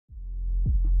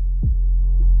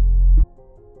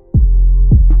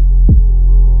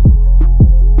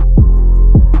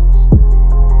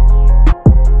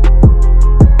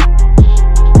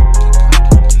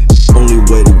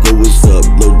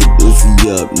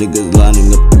niggas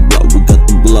lining up the block. We got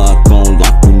the block on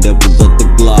lock. We never let the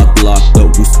Glock locked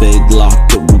up. We stay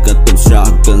glocked up. We got them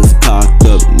shotguns cocked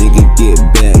up. Nigga get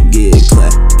back, get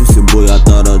clapped. Pussy boy, I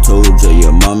thought I told ya.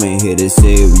 Your mom ain't here to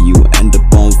save you. End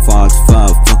up on Fox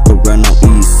 5. Fuck around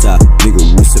on East Side. Nigga,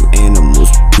 we some animals.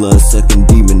 Blood sucking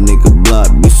demon, nigga block.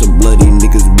 We some bloody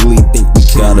niggas really think we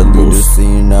gotta lose the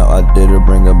scene now. I didn't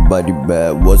bring a body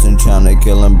back. Wasn't trying to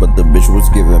kill him, but the bitch was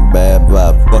giving bad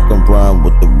vibe. Fucking rhyme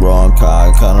with the wrong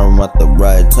kind. Kinda at the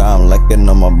right time. Lacking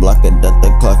on my block at the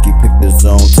clock. He picked his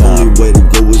own time. Only way to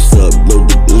go is up. Load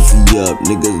the Uzi up.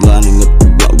 Niggas lining up the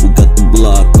block. We got the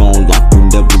block on lock. We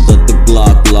never let the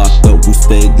Glock locked up. We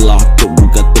stay glocked up. We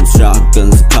got them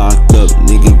shotguns cocked up.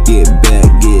 Nigga get back,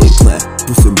 get clapped.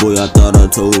 Pussy boy, I thought I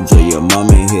told ya. Your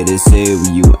mom ain't here to save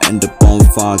you. End up on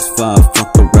Fox 5.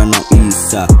 Fuck around on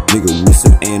East Side. Nigga, we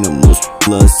some animals.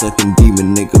 Blood sucking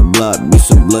demon, nigga block. We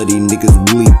some bloody niggas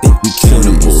really think we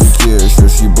cannibals. Insecure, sure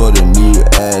she bought a new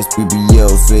ass.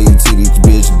 BBL, fake titties,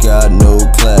 bitch got no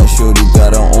class. Shorty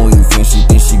got her OnlyFans, she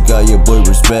think she got your boy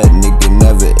respect. Nigga,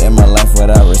 never in my life would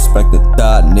I respect the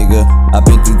thought, nigga. I've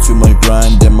been through too much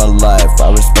grind in my life.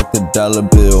 I respect the dollar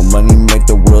bill, money make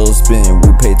the world spin.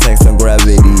 We pay tax on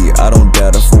gravity, I don't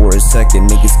doubt it for a second.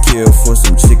 Niggas kill for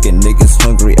some chicken, niggas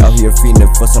hungry out here feeding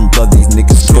for some blood. These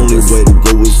niggas kill. Only way to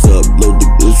go is up, load the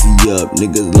Uzi up.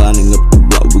 Niggas lining up the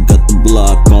block. We got the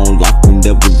block on lock. We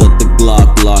never let the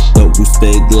Glock locked up. We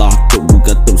stay glocked up. We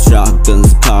got them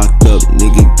shotguns cocked up.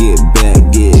 Nigga get back,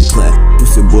 get clapped.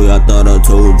 Pussy boy, I thought I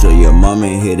told ya. Your mom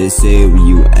ain't here to save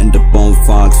you. End up on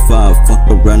Fox 5. Fuck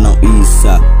around on East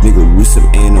Side. Nigga, we some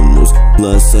animals.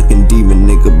 Blood sucking demon,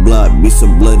 nigga block. We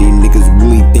some bloody niggas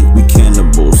really think we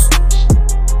cannibals.